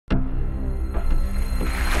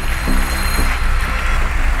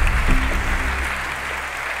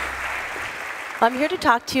I'm here to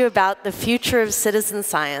talk to you about the future of citizen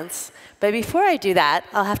science. But before I do that,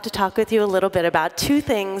 I'll have to talk with you a little bit about two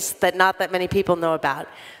things that not that many people know about: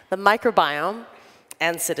 the microbiome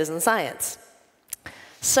and citizen science.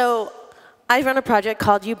 So I run a project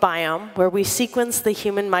called uBiome, where we sequence the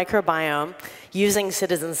human microbiome using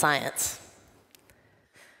citizen science.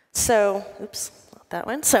 So, oops, not that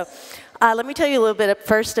one. So let me tell you a little bit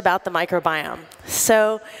first about the microbiome.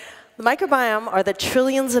 So the microbiome are the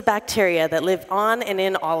trillions of bacteria that live on and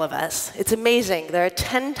in all of us. It's amazing. There are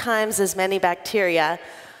 10 times as many bacteria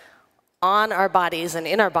on our bodies and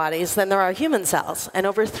in our bodies than there are human cells, and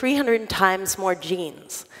over 300 times more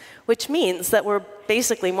genes, which means that we're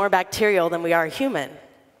basically more bacterial than we are human.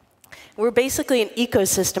 We're basically an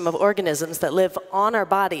ecosystem of organisms that live on our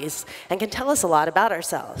bodies and can tell us a lot about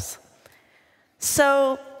ourselves.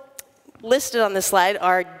 So listed on this slide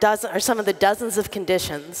are some of the dozens of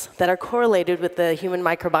conditions that are correlated with the human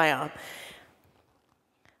microbiome.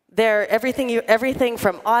 They're everything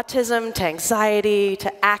from autism to anxiety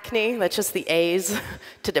to acne, that's just the A's,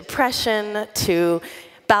 to depression, to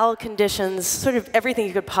bowel conditions, sort of everything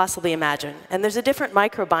you could possibly imagine. And there's a different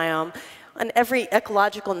microbiome on every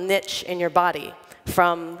ecological niche in your body,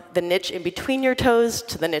 from the niche in between your toes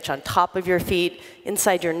to the niche on top of your feet,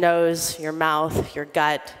 inside your nose, your mouth, your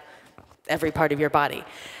gut, every part of your body.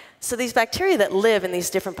 So these bacteria that live in these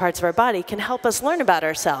different parts of our body can help us learn about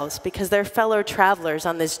ourselves because they're fellow travelers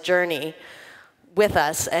on this journey with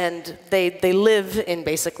us, and they live in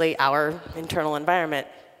basically our internal environment.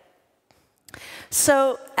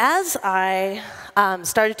 So as I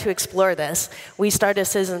started to explore this, we started a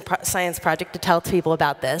citizen science project to tell people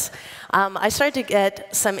about this. I started to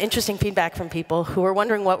get some interesting feedback from people who were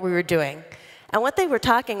wondering what we were doing. And what they were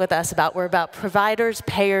talking with us about were about providers,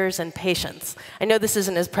 payers, and patients. I know this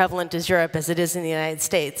isn't as prevalent as Europe as it is in the United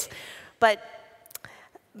States, but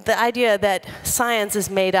the idea that science is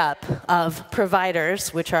made up of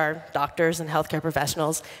providers, which are doctors and healthcare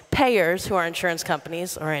professionals, payers, who are insurance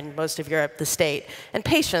companies, or in most of Europe, the state, and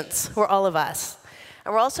patients, who are all of us.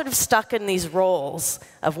 And we're all sort of stuck in these roles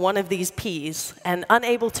of one of these P's and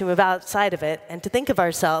unable to move outside of it and to think of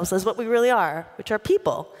ourselves as what we really are, which are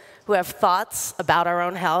people who have thoughts about our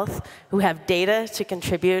own health, who have data to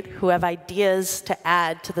contribute, who have ideas to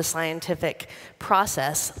add to the scientific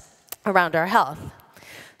process around our health.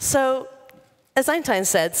 So, as Einstein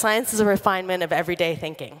said, science is a refinement of everyday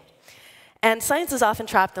thinking. And science is often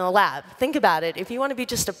trapped in a lab. Think about it. If you want to be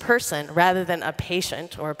just a person rather than a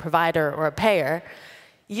patient or a provider or a payer,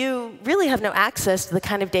 you really have no access to the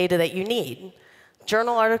kind of data that you need.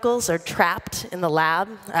 Journal articles are trapped in the lab,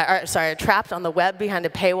 trapped on the web behind a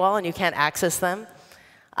paywall, and you can't access them.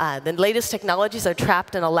 The latest technologies are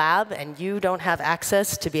trapped in a lab, and you don't have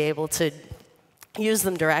access to be able to use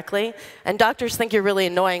them directly. And doctors think you're really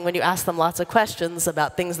annoying when you ask them lots of questions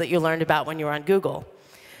about things that you learned about when you were on Google.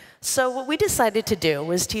 So what we decided to do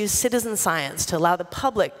was to use citizen science to allow the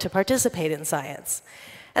public to participate in science.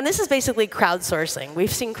 And this is basically crowdsourcing.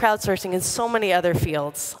 We've seen crowdsourcing in so many other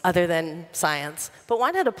fields other than science. But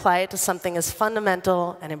why not apply it to something as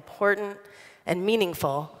fundamental and important and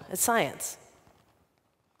meaningful as science?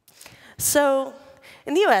 So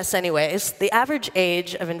in the US, anyways, the average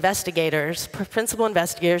age of investigators, principal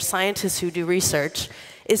investigators, scientists who do research,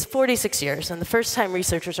 is 46 years. And the first-time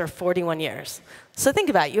researchers are 41 years. So think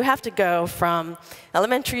about it. You have to go from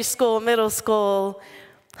elementary school, middle school,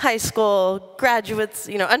 high school, graduates,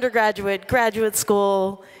 undergraduate, graduate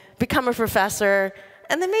school, become a professor,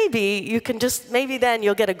 and then maybe then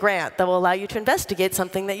you'll get a grant that will allow you to investigate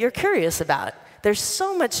something that you're curious about. There's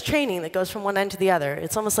so much training that goes from one end to the other.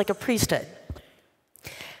 It's almost like a priesthood.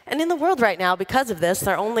 And in the world right now, because of this,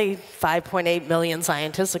 there are only 5.8 million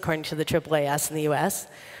scientists, according to the AAAS in the US.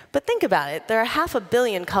 But think about it. There are 500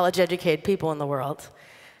 million college-educated people in the world.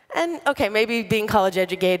 And OK, maybe being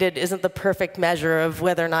college-educated isn't the perfect measure of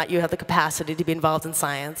whether or not you have the capacity to be involved in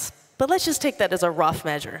science. But let's just take that as a rough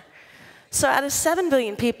measure. So out of 7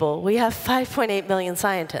 billion people, we have 5.8 million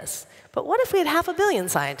scientists. But what if we had 500 million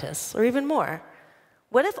scientists, or even more?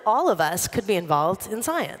 What if all of us could be involved in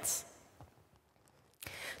science?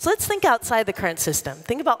 So let's think outside the current system.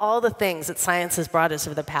 Think about all the things that science has brought us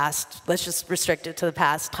over the past, let's just restrict it to the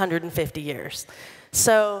past 150 years.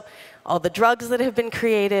 So all the drugs that have been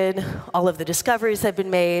created, all of the discoveries that have been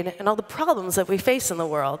made, and all the problems that we face in the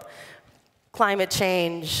world. Climate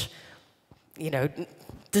change,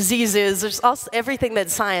 diseases, there's also everything that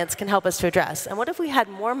science can help us to address. And what if we had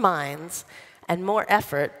more minds and more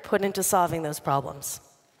effort put into solving those problems?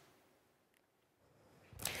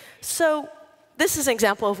 So this is an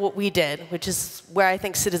example of what we did, which is where I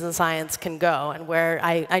think citizen science can go, and where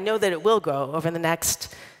I know that it will go over the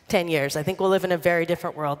next 10 years. I think we'll live in a very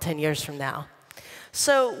different world 10 years from now.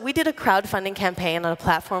 So we did a crowdfunding campaign on a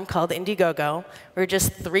platform called Indiegogo. We were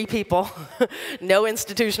just 3 people, no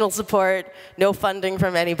institutional support, no funding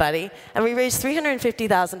from anybody. And we raised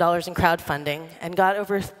 $350,000 in crowdfunding and got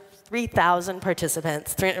over 3,000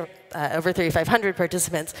 participants, over 3,500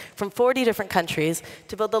 participants from 40 different countries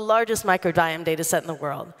to build the largest microbiome data set in the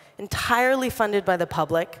world, entirely funded by the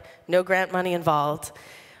public, no grant money involved,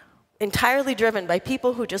 entirely driven by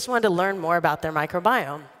people who just wanted to learn more about their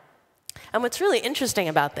microbiome. And what's really interesting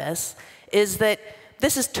about this is that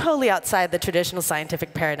this is totally outside the traditional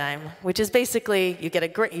scientific paradigm, which is basically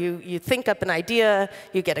you think up an idea,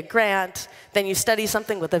 you get a grant, then you study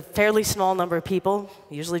something with a fairly small number of people,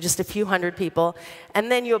 usually just a few hundred people,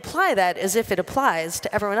 and then you apply that as if it applies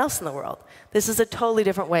to everyone else in the world. This is a totally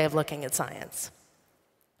different way of looking at science.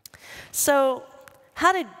 So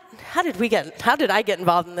how did I get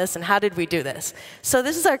involved in this, and how did we do this? So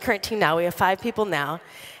this is our current team now. We have 5 people now.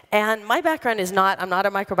 And my background is I'm not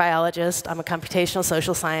a microbiologist. I'm a computational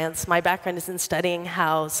social science. My background is in studying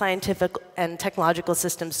how scientific and technological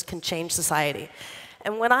systems can change society.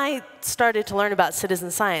 And when I started to learn about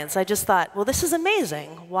citizen science, I just thought, well, this is amazing.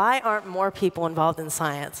 Why aren't more people involved in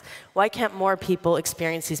science? Why can't more people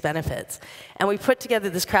experience these benefits? And we put together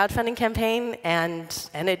this crowdfunding campaign, and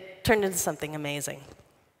it turned into something amazing.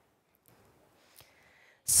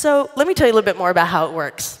 So let me tell you a little bit more about how it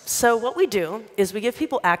works. So what we do is we give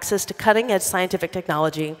people access to cutting-edge scientific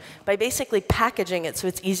technology by basically packaging it so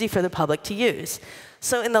it's easy for the public to use.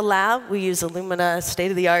 So in the lab, we use Illumina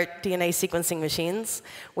state-of-the-art DNA sequencing machines.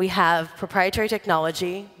 We have proprietary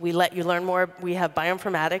technology. We let you learn more. We have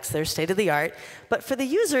bioinformatics. They're state-of-the-art. But for the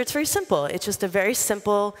user, it's very simple. It's just a very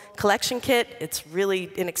simple collection kit. It's really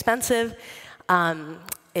inexpensive.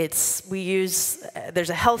 There's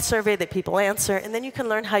a health survey that people answer, and then you can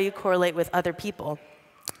learn how you correlate with other people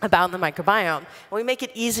about the microbiome. And we make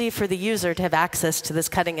it easy for the user to have access to this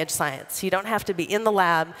cutting-edge science. You don't have to be in the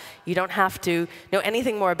lab. You don't have to know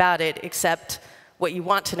anything more about it except what you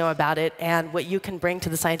want to know about it and what you can bring to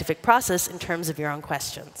the scientific process in terms of your own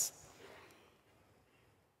questions.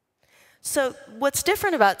 So what's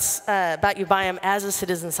different about Ubiome as a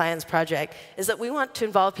citizen science project is that we want to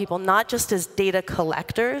involve people not just as data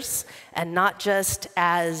collectors and not just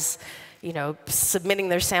as submitting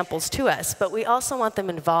their samples to us, but we also want them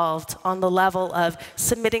involved on the level of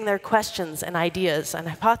submitting their questions and ideas and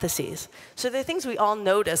hypotheses. So they're things we all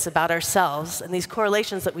notice about ourselves and these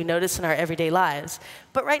correlations that we notice in our everyday lives.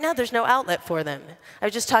 But right now, there's no outlet for them. I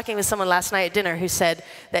was just talking with someone last night at dinner who said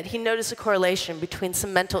that he noticed a correlation between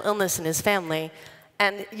some mental illness in his family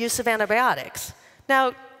and use of antibiotics.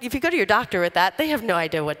 Now, if you go to your doctor with that, they have no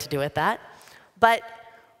idea what to do with that. But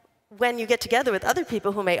when you get together with other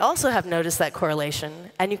people who may also have noticed that correlation,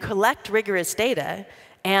 and you collect rigorous data,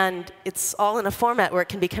 and it's all in a format where it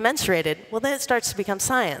can be commensurated, well, then it starts to become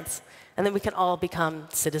science. And then we can all become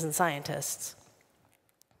citizen scientists.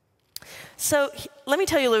 So let me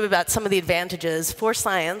tell you a little bit about some of the advantages for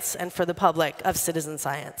science and for the public of citizen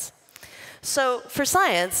science. So for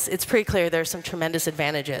science, it's pretty clear there are some tremendous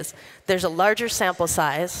advantages. There's a larger sample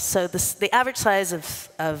size. So the average size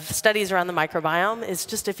of studies around the microbiome is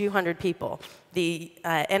just a few hundred people. The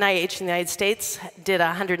NIH in the United States did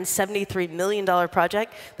a $173 million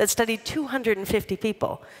project that studied 250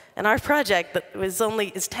 people. And our project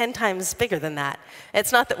is 10 times bigger than that.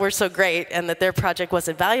 It's not that we're so great and that their project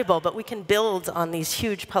wasn't valuable, but we can build on these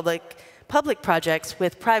huge public projects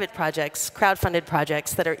with private projects, crowdfunded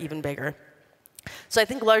projects that are even bigger. So I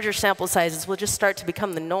think larger sample sizes will just start to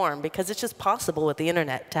become the norm because it's just possible with the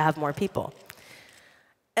internet to have more people.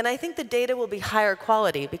 And I think the data will be higher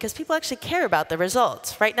quality because people actually care about the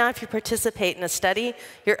results. Right now, if you participate in a study,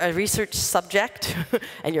 you're a research subject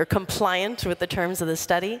and you're compliant with the terms of the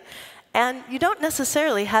study. And you don't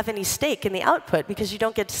necessarily have any stake in the output because you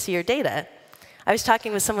don't get to see your data. I was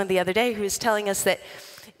talking with someone the other day who was telling us that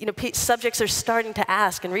subjects are starting to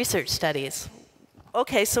ask in research studies,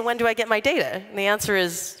 OK, so when do I get my data? And the answer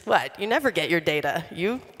is, what? You never get your data.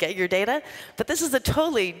 You get your data. But this is a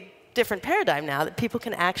totally different paradigm now, that people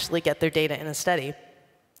can actually get their data in a study.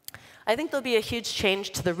 I think there'll be a huge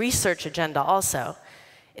change to the research agenda also,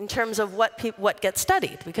 in terms of what gets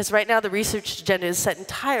studied. Because right now, the research agenda is set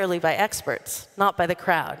entirely by experts, not by the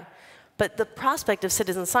crowd. But the prospect of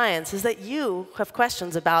citizen science is that you have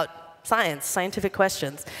questions about science, scientific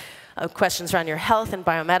questions. Questions around your health and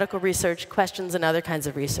biomedical research, questions and other kinds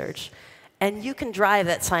of research. And you can drive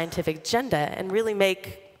that scientific agenda and really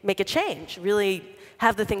make a change, really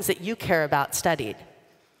have the things that you care about studied.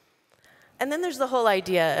 And then there's the whole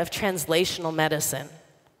idea of translational medicine,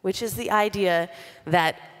 which is the idea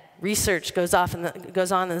that research goes on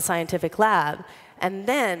in the scientific lab, and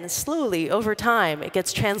then slowly, over time, it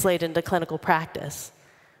gets translated into clinical practice.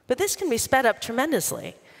 But this can be sped up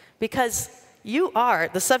tremendously, because you are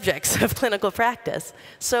the subjects of clinical practice.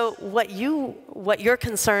 So what your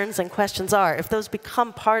concerns and questions are, if those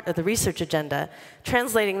become part of the research agenda,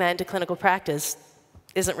 translating that into clinical practice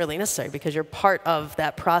isn't really necessary, because you're part of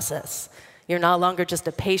that process. You're no longer just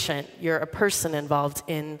a patient. You're a person involved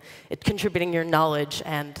in contributing your knowledge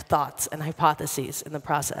and thoughts and hypotheses in the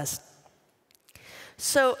process.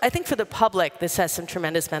 So I think for the public, this has some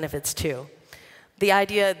tremendous benefits, too. The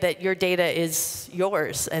idea that your data is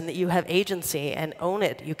yours and that you have agency and own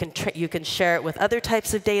it. You can share it with other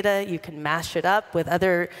types of data. You can mash it up with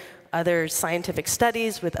other scientific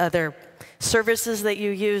studies, with other services that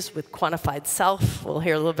you use, with quantified self. We'll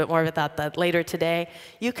hear a little bit more about that later today.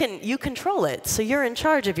 You control it, so you're in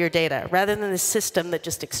charge of your data, rather than the system that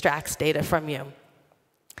just extracts data from you.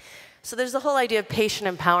 So there's the whole idea of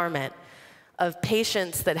patient empowerment, of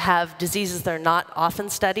patients that have diseases that are not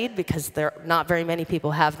often studied because not very many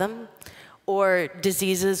people have them, or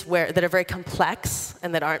diseases that are very complex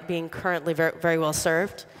and that aren't being currently very well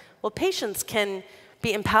served. Well, patients can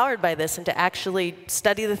be empowered by this and to actually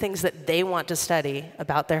study the things that they want to study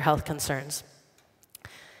about their health concerns.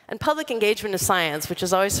 And public engagement of science, which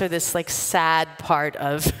is always sort of this sad part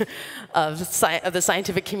of the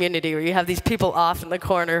scientific community, where you have these people off in the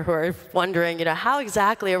corner who are wondering, how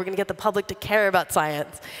exactly are we going to get the public to care about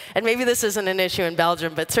science? And maybe this isn't an issue in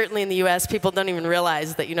Belgium, but certainly in the US, people don't even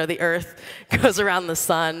realize that the Earth goes around the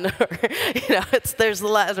sun. Or, there's a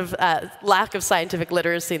lot of lack of scientific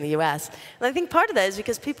literacy in the US. And I think part of that is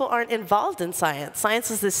because people aren't involved in science.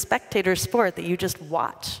 Science is this spectator sport that you just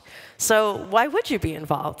watch. So why would you be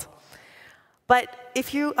involved? But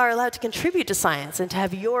if you are allowed to contribute to science and to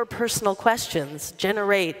have your personal questions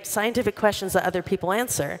generate scientific questions that other people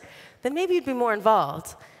answer, then maybe you'd be more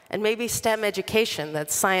involved. And maybe STEM education,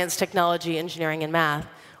 that's science, technology, engineering, and math,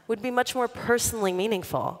 would be much more personally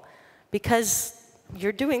meaningful, because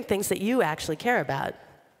you're doing things that you actually care about.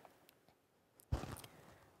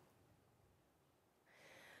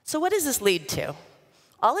 So what does this lead to?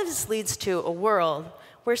 All of this leads to a world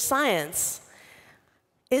where science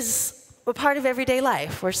is a part of everyday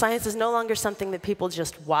life, where science is no longer something that people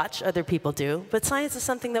just watch other people do, but science is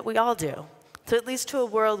something that we all do. So it leads to a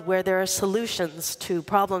world where there are solutions to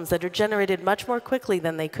problems that are generated much more quickly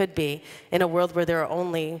than they could be in a world where there are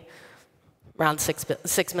only around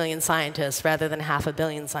 6 million scientists rather than 500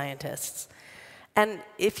 million scientists. And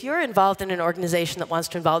if you're involved in an organization that wants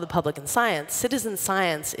to involve the public in science, citizen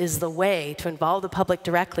science is the way to involve the public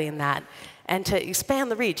directly in that and to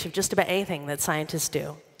expand the reach of just about anything that scientists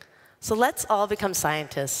do. So let's all become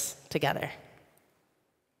scientists together.